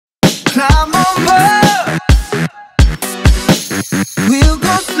climb on board. We'll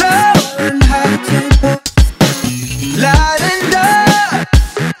go slow and high tempo, light and dark.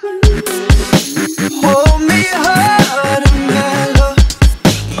 Hold me hard and mellow.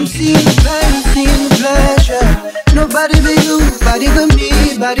 I'm seeing the pain, seeing the pleasure. Nobody but you, body but me,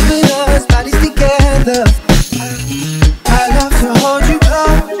 body but us, bodies together. I love to hold you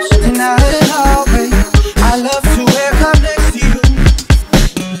close tonight and always. I love to wake up next to you.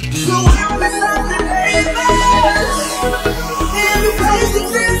 So we'll be something, baby. Every place that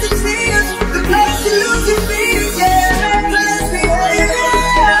feels the tears, the place you lose your feet, yeah. Let's be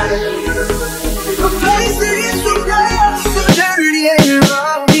a place that is so real, so dirty and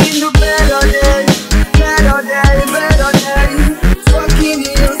wrong. In the bed all day, bed all day, bed all day. Fucking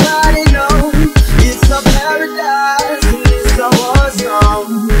heels, I didn't know. It's a paradise, it's a war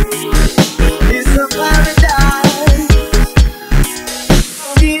zone. It's a paradise.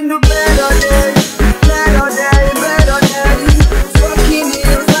 In the bed all day, bed all day, bed all day. Fucking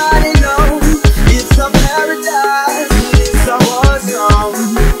heels, I didn't know. It's a paradise, it's a war zone.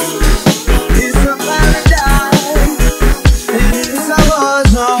 It's a paradise, it's a war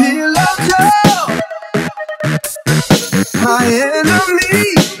zone. Pillow talk, my enemy.